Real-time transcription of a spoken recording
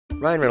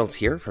Ryan Reynolds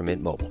here from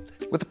Mint Mobile.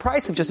 With the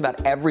price of just about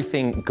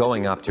everything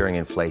going up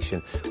during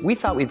inflation, we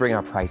thought we'd bring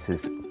our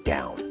prices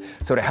down.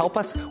 So to help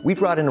us, we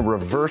brought in a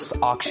reverse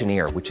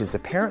auctioneer, which is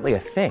apparently a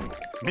thing.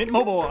 Mint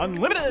Mobile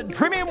Unlimited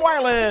Premium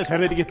Wireless. How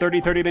to get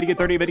 30, 30, bit to get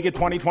 30, bit to get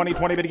 20, 20,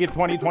 20, bit to get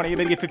 20, 20,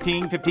 bit to get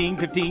 15, 15,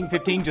 15,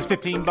 15, just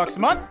 $15 a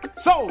month?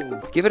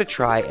 Sold! Give it a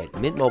try at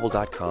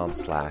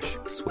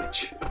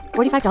mintmobile.com/switch.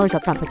 $45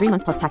 up front for 3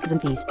 months plus taxes and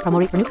fees. Promo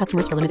rate for new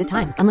customers for limited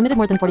time. Unlimited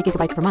more than 40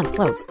 gigabytes per month.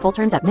 Slows full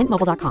terms at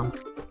mintmobile.com.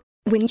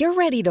 When you're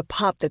ready to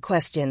pop the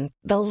question,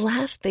 the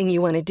last thing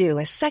you want to do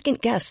is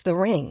second-guess the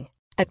ring.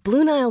 At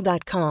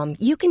BlueNile.com,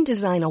 you can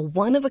design a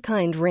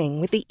one-of-a-kind ring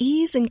with the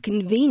ease and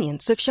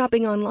convenience of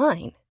shopping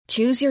online.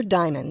 Choose your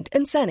diamond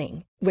and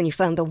setting. When you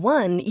find the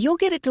one, you'll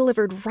get it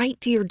delivered right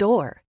to your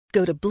door.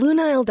 Go to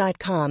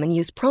BlueNile.com and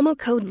use promo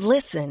code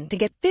LISTEN to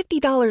get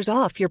 $50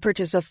 off your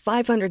purchase of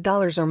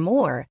 $500 or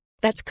more.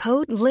 That's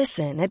code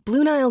LISTEN at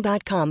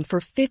BlueNile.com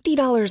for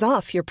 $50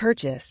 off your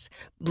purchase.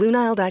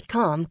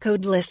 BlueNile.com,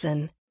 code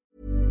LISTEN.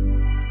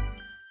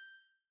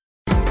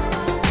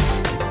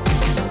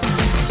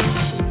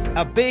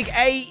 A big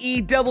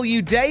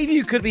AEW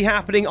debut could be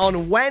happening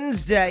on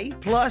Wednesday,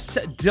 plus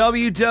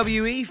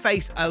WWE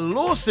face a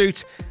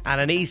lawsuit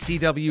and an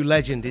ECW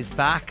legend is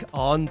back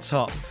on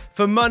top.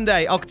 For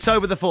Monday,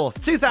 October the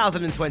 4th,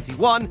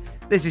 2021,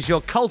 this is your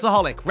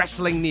Cultaholic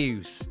Wrestling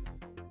News.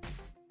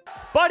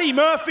 Buddy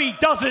Murphy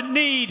doesn't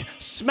need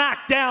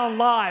SmackDown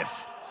Live.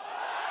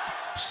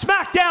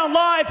 SmackDown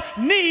Live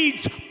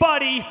needs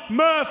Buddy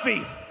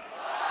Murphy.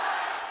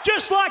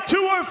 Just like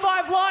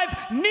 205 Live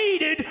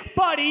needed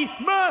Buddy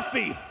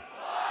Murphy.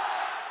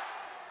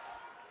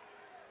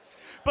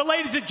 But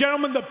ladies and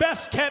gentlemen, the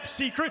best kept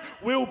secret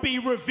will be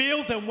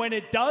revealed, and when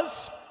it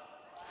does,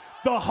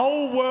 the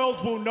whole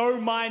world will know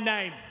my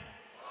name.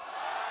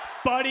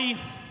 Buddy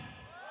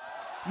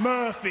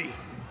Murphy.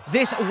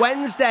 This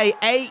Wednesday,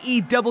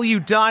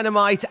 AEW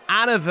Dynamite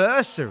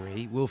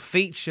anniversary will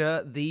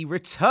feature the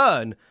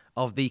return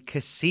of the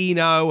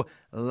Casino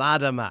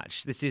ladder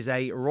match. This is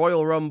a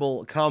Royal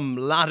Rumble come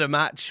ladder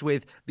match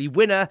with the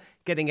winner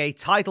getting a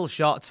title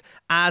shot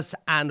as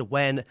and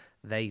when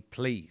they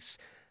please.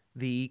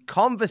 The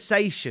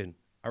conversation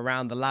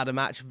around the ladder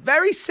match,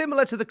 very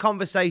similar to the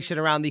conversation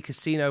around the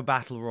Casino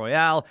Battle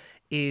Royale,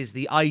 is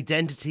the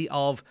identity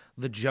of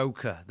the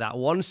Joker, that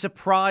one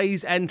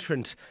surprise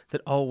entrant that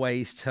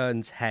always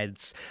turns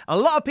heads. A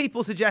lot of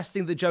people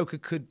suggesting the Joker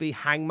could be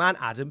Hangman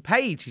Adam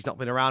Page. He's not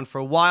been around for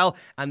a while,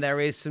 and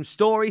there is some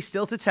story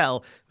still to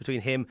tell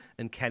between him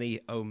and Kenny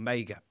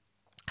Omega.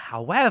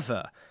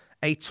 However,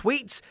 a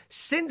tweet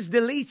since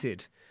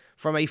deleted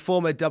from a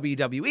former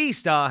WWE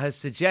star has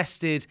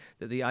suggested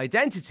that the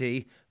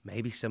identity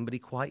may be somebody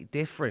quite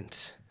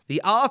different.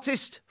 The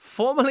artist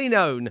formerly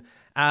known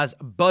as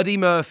Buddy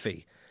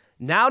Murphy,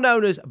 now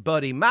known as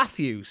Buddy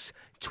Matthews,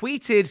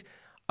 tweeted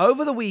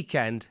over the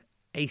weekend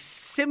a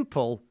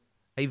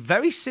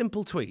very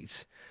simple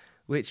tweet,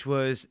 which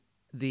was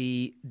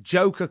the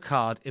Joker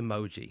card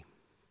emoji.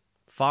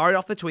 Firing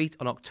off the tweet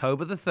on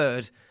October the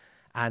 3rd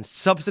and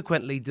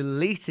subsequently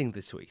deleting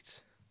the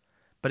tweet.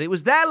 But it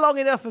was there long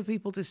enough for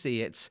people to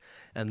see it,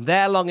 and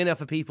there long enough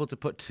for people to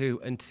put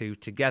two and two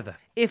together.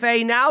 If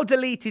a now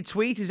deleted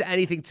tweet is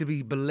anything to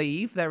be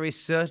believed, there is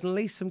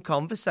certainly some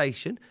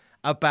conversation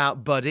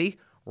about Buddy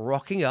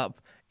rocking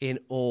up in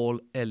All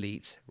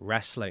Elite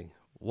Wrestling.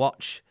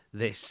 Watch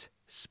this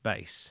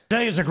space.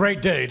 Today is a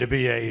great day to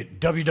be a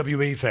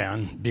WWE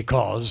fan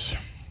because,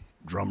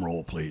 drum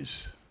roll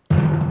please.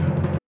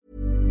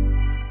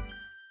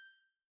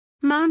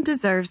 Mom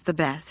deserves the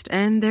best,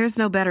 and there's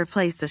no better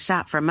place to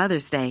shop for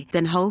Mother's Day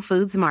than Whole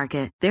Foods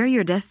Market. They're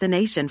your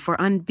destination for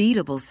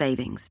unbeatable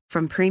savings,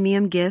 from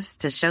premium gifts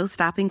to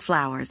show-stopping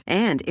flowers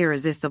and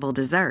irresistible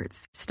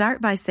desserts. Start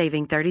by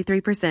saving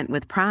 33%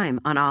 with Prime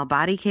on all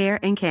body care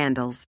and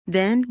candles.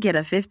 Then get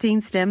a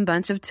 15-stem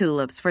bunch of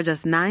tulips for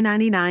just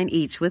 $9.99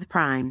 each with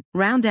Prime.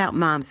 Round out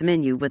Mom's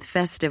menu with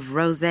festive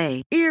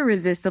rosé,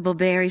 irresistible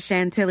berry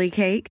chantilly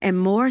cake, and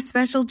more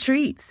special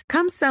treats.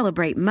 Come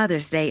celebrate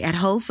Mother's Day at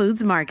Whole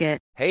Foods Market.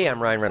 Hey, I'm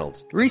Ryan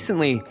Reynolds.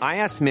 Recently, I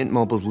asked Mint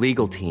Mobile's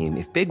legal team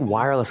if big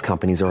wireless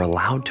companies are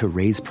allowed to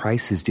raise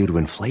prices due to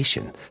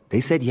inflation.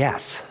 They said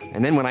yes.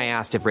 And then when I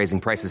asked if raising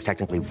prices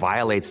technically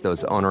violates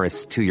those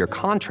onerous 2-year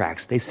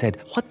contracts, they said,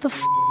 "What the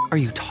f*** are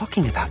you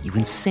talking about, you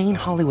insane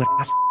Hollywood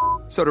ass f-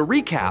 So to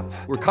recap,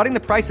 we're cutting the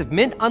price of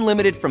Mint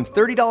Unlimited from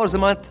 $30 a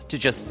month to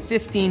just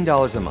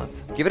 $15 a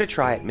month. Give it a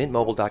try at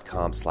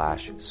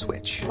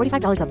mintmobile.com/switch.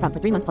 $45 up front for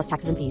 3 months plus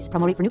taxes and fees.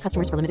 Promo rate for new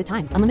customers for limited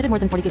time. Unlimited more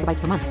than 40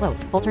 gigabytes per month.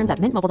 Slows full terms at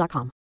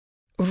mintmobile.com.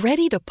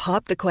 Ready to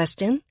pop the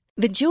question?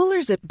 The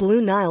jewelers at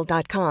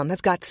BlueNile.com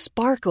have got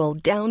sparkle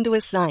down to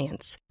a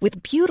science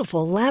with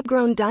beautiful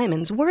lab-grown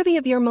diamonds worthy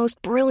of your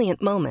most brilliant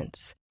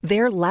moments.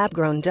 Their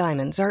lab-grown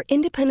diamonds are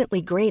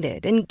independently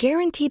graded and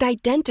guaranteed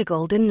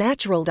identical to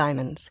natural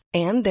diamonds,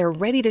 and they're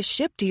ready to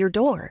ship to your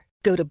door.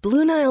 Go to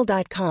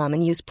BlueNile.com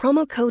and use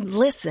promo code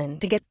LISTEN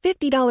to get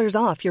 $50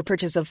 off your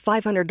purchase of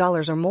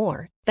 $500 or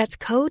more. That's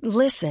code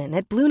LISTEN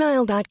at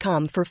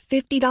BlueNile.com for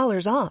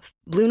 $50 off.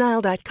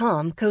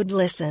 BlueNile.com, code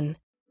LISTEN.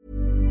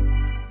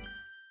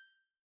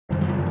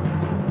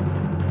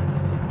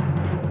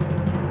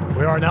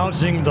 we are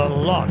announcing the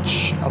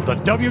launch of the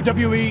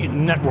WWE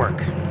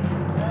Network.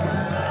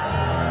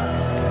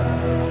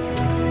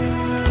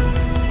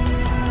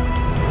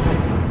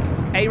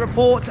 A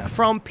report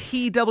from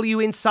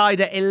PW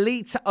Insider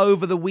Elite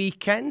over the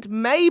weekend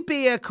may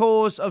be a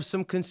cause of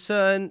some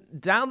concern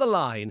down the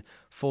line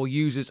for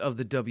users of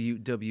the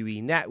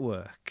WWE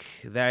Network.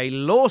 A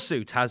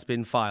lawsuit has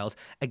been filed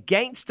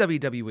against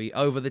WWE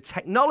over the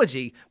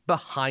technology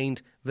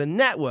behind the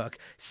network.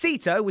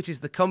 Sito, which is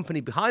the company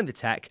behind the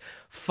tech,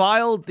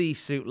 filed the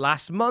suit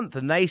last month,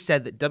 and they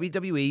said that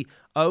WWE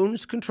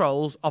owns,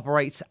 controls,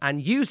 operates,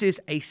 and uses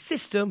a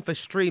system for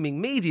streaming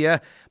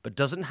media, but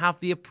doesn't have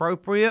the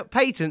appropriate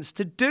patents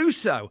to do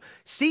so.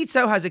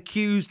 Sito has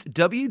accused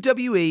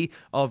WWE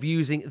of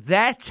using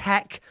their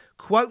tech,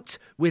 quote,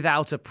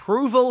 without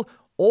approval,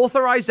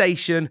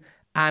 authorization,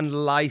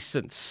 and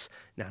license.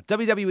 Now,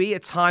 WWE,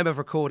 at time of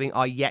recording,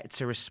 are yet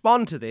to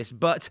respond to this,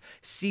 but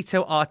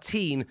Sito are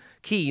keen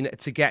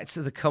to get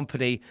the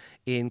company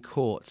in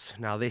court.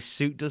 Now, this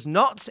suit does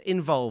not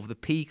involve the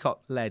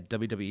Peacock-led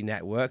WWE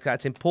Network.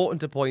 That's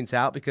important to point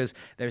out because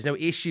there is no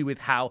issue with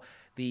how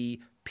the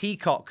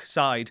Peacock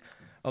side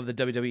of the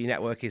WWE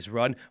Network is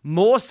run.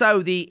 More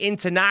so the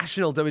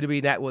international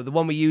WWE Network, the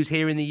one we use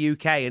here in the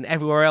UK and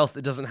everywhere else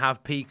that doesn't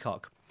have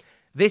Peacock.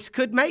 This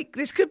could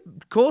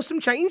cause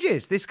some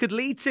changes. This could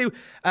lead to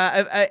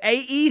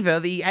either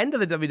the end of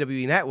the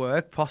WWE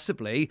Network,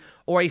 possibly,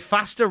 or a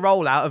faster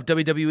rollout of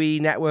WWE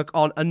Network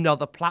on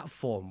another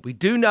platform. We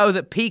do know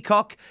that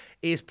Peacock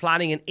is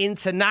planning an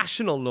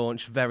international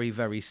launch very,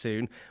 very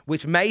soon,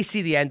 which may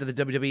see the end of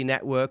the WWE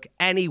Network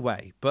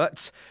anyway.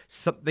 But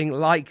something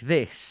like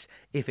this,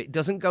 if it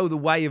doesn't go the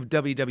way of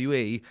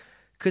WWE,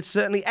 could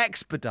certainly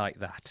expedite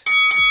that.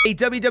 A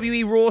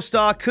WWE Raw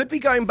star could be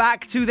going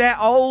back to their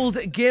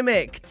old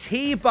gimmick.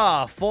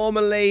 T-Bar,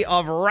 formerly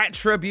of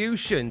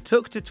Retribution,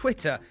 took to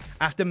Twitter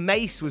after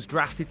Mace was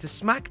drafted to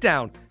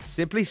SmackDown,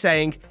 simply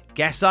saying,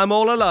 "Guess I'm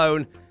all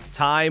alone.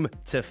 Time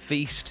to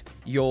feast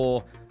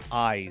your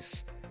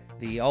eyes."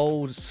 The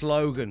old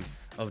slogan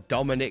of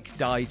Dominik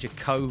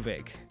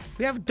Dijakovic.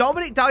 We have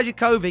Dominik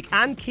Dijakovic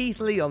and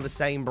Keith Lee on the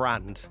same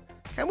brand.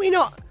 Can we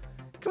not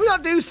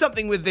do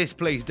something with this,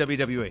 please,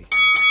 WWE?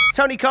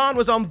 Tony Khan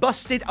was on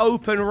Busted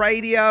Open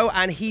Radio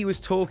and he was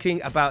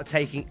talking about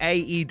taking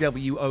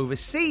AEW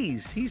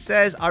overseas. He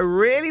says, "I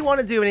really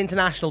want to do an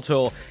international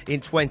tour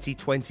in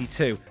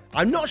 2022.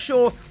 I'm not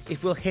sure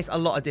if we'll hit a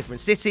lot of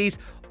different cities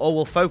or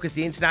we'll focus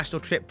the international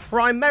trip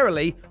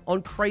primarily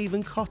on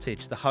Craven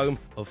Cottage, the home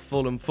of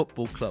Fulham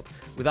Football Club.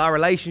 With our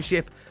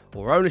relationship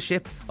or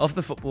ownership of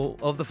the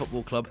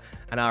football club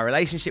and our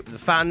relationship with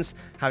the fans,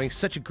 having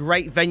such a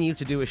great venue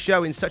to do a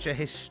show in such a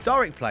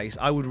historic place,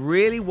 I would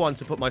really want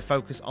to put my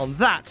focus on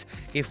that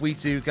if we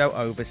do go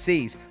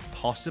overseas.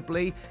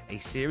 Possibly a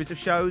series of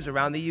shows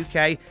around the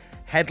UK,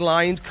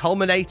 headlined,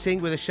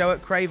 culminating with a show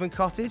at Craven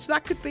Cottage.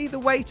 That could be the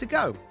way to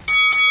go."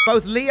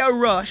 Both Lio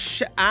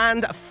Rush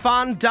and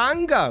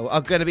Fandango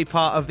are going to be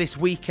part of this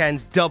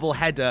weekend's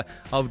doubleheader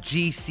of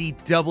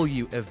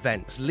GCW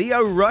events.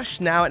 Lio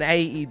Rush, now an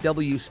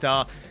AEW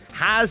star,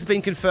 has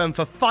been confirmed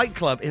for Fight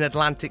Club in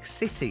Atlantic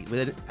City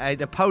with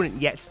an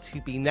opponent yet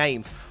to be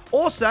named.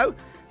 Also,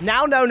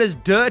 now known as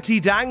Dirty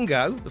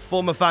Dango, the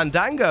former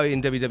Fandango in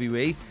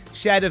WWE,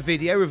 shared a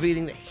video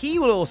revealing that he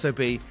will also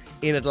be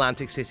in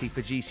Atlantic City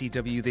for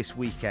GCW this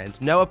weekend.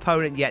 No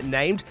opponent yet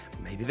named.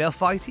 Maybe they'll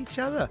fight each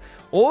other.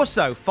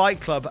 Also, Fight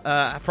Club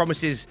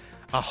promises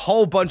a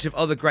whole bunch of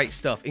other great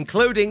stuff,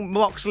 including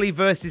Moxley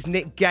versus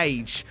Nick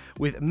Gage,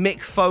 with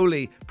Mick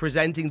Foley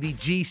presenting the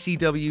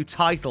GCW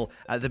title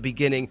at the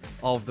beginning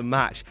of the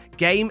match.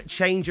 Game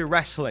Changer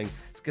Wrestling.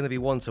 It's going to be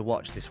one to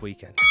watch this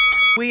weekend.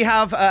 We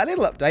have a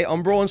little update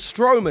on Braun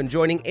Strowman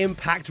joining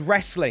Impact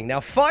Wrestling.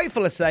 Now,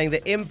 Fightful are saying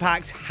that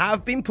Impact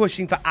have been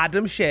pushing for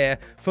Adam Scherr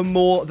for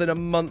more than a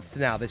month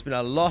now. There's been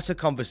a lot of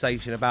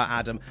conversation about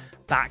Adam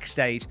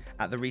backstage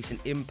at the recent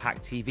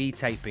Impact TV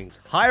tapings.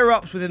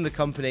 Higher-ups within the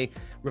company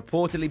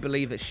reportedly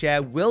believe that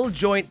Scherr will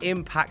join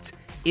Impact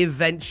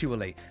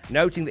eventually,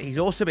 noting that he's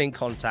also been in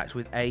contact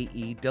with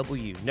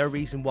AEW. No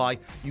reason why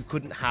you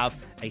couldn't have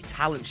a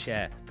talent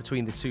share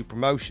between the two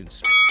promotions.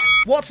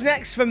 What's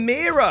next for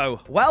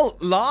Miro? Well,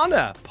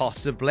 Lana,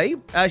 possibly.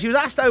 She was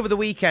asked over the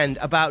weekend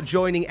about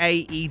joining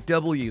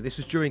AEW. This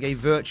was during a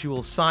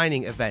virtual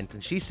signing event,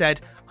 and she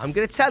said, "I'm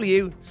going to tell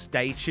you,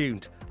 stay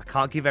tuned. I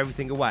can't give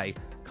everything away.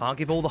 Can't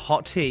give all the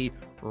hot tea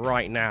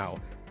right now."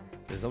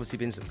 There's obviously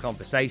been some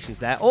conversations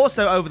there.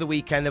 Also, over the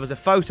weekend, there was a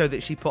photo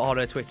that she put on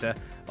her Twitter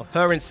of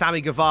her and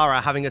Sammy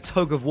Guevara having a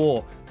tug of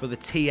war for the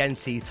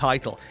TNT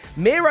title.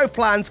 Miro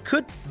plans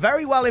could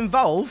very well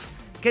involve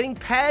getting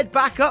paired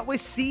back up with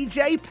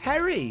CJ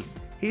Perry,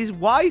 his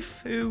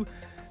wife, who,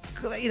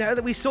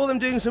 that we saw them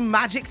doing some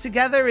magic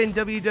together in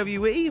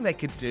WWE. They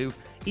could do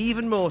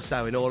even more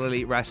so in All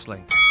Elite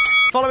Wrestling.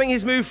 Following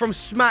his move from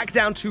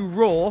SmackDown to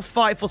Raw,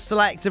 Fightful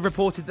Select have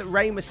reported that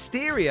Rey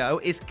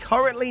Mysterio is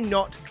currently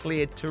not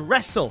cleared to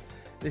wrestle.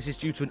 This is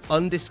due to an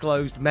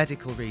undisclosed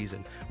medical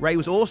reason. Rey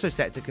was also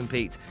set to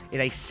compete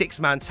in a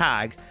 6-man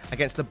tag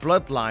against the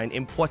Bloodline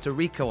in Puerto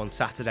Rico on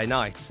Saturday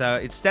night. So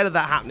instead of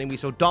that happening, we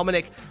saw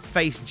Dominic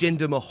face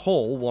Jinder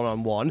Mahal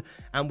one-on-one,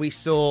 and we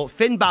saw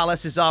Finn Balor,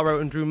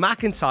 Cesaro, and Drew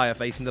McIntyre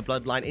facing the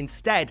Bloodline.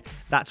 Instead,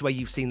 that's where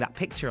you've seen that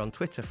picture on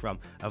Twitter from,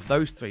 of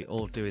those three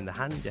all doing the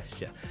hand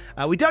gesture.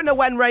 We don't know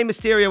when Rey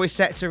Mysterio is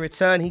set to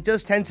return. He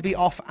does tend to be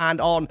off and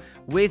on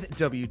with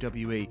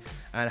WWE,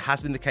 and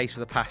has been the case for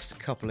the past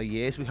couple of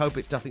years. We hope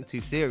it's nothing too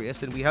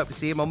serious, and we hope to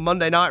see him on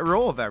Monday Night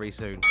Raw very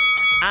soon.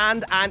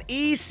 And an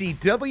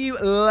ECW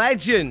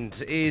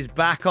legend is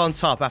back on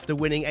top after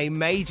winning a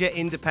major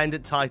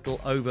independent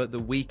title over the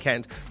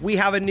weekend. We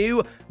have a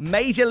new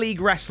Major League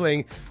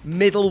Wrestling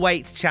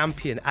middleweight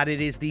champion, and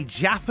it is the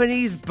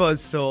Japanese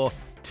buzzsaw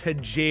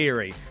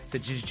Tajiri. So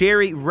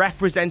Tajiri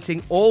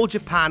representing All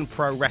Japan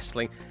Pro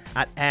Wrestling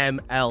at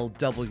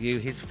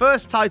MLW. His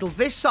first title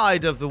this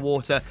side of the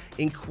water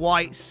in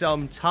quite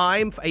some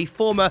time. A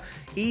former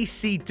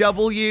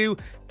ECW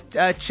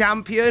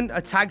champion,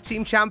 a tag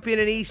team champion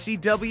in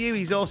ECW.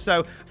 He's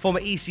also former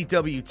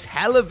ECW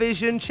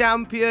television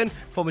champion,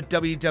 former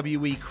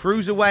WWE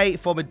Cruiserweight,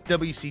 former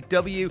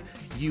WCW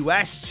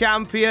US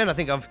champion. I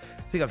think I've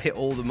hit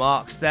all the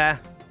marks there.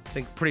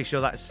 Pretty sure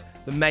that's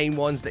the main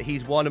ones that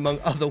he's won among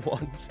other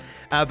ones.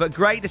 But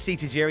great to see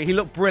Tajiri. He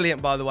looked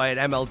brilliant, by the way, at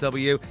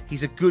MLW.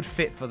 He's a good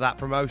fit for that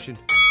promotion.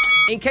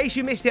 In case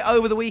you missed it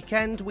over the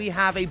weekend, we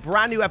have a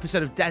brand new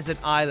episode of Desert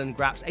Island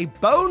Graps, a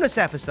bonus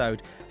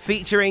episode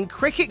featuring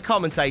cricket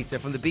commentator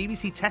from the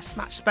BBC Test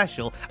Match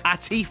Special,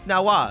 Atif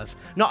Nawaz.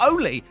 Not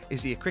only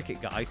is he a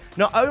cricket guy,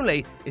 not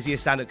only is he a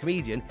stand-up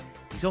comedian,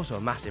 he's also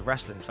a massive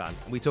wrestling fan.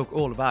 And we talk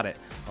all about it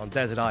on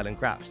Desert Island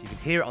Graps. You can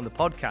hear it on the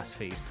podcast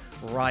feed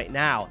right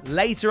now.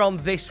 Later on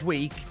this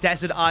week,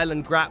 Desert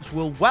Island Graps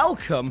will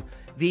welcome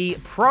the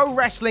Pro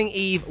Wrestling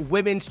Eve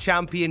Women's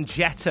Champion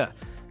Jetta,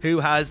 who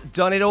has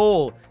done it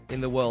all in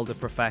the world of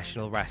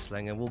professional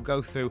wrestling, and we'll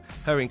go through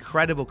her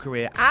incredible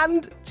career.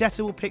 And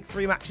Jetta will pick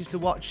 3 matches to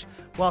watch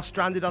while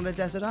stranded on a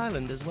desert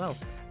island as well.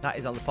 That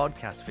is on the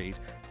podcast feed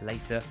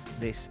later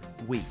this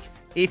week.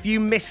 If you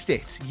missed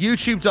it,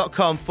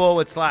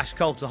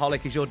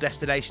 youtube.com/Cultaholic is your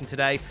destination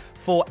today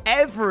for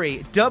every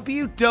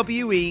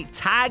WWE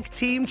Tag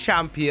Team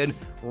Champion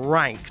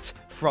ranked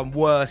from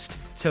worst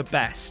to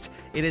best.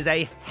 It is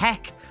a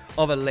heck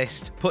of a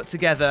list put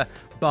together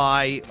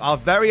by our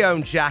very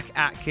own Jack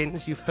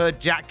Atkins. You've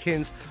heard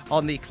Jackkins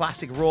on the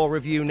Classic Raw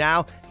review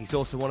now. He's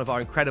also one of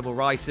our incredible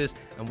writers,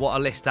 and what a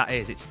list that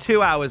is. It's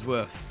 2 hours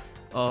worth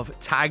of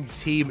tag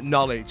team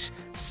knowledge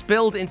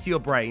spilled into your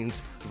brains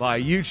via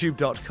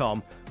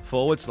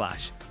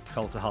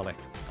youtube.com/Cultaholic.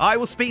 I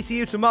will speak to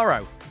you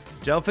tomorrow.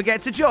 Don't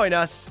forget to join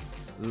us.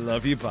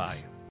 Love you, bye.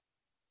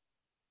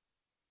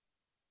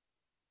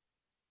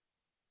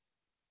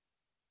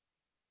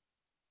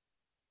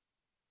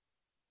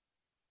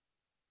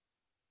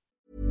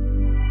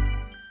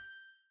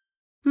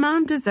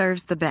 Mom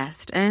deserves the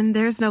best, and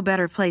there's no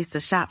better place to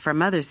shop for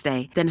Mother's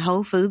Day than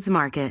Whole Foods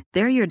Market.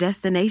 They're your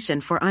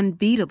destination for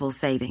unbeatable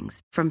savings,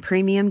 from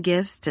premium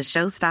gifts to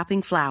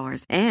show-stopping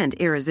flowers and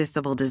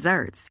irresistible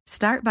desserts.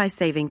 Start by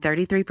saving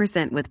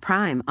 33% with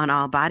Prime on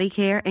all body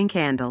care and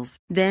candles.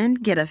 Then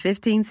get a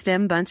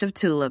 15-stem bunch of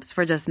tulips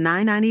for just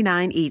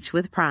 $9.99 each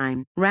with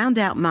Prime. Round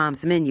out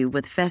Mom's menu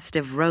with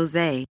festive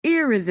rosé,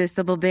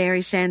 irresistible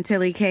berry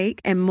chantilly cake,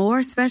 and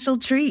more special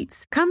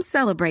treats. Come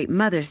celebrate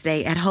Mother's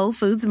Day at Whole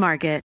Foods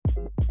Market.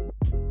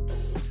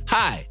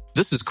 Hi,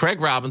 this is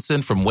Craig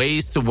Robinson from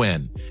Ways to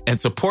Win, and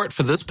support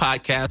for this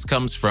podcast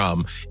comes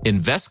from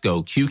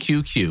Invesco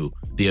QQQ,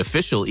 the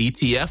official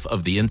ETF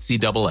of the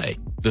NCAA.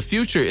 The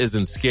future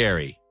isn't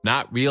scary.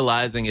 Not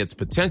realizing its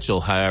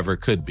potential, however,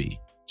 could be.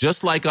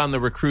 Just like on the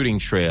recruiting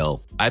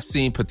trail, I've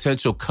seen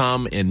potential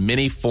come in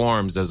many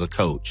forms as a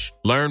coach.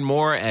 Learn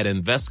more at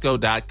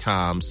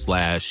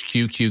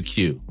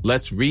Invesco.com/QQQ.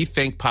 Let's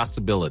rethink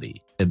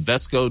possibility.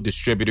 Invesco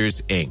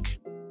Distributors, Inc.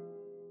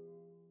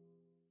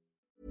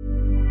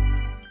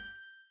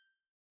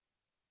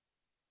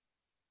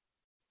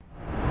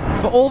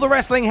 For all the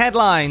wrestling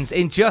headlines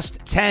in just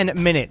 10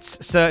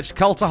 minutes, search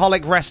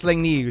Cultaholic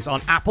Wrestling News on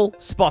Apple,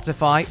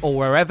 Spotify, or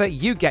wherever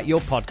you get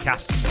your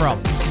podcasts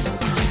from.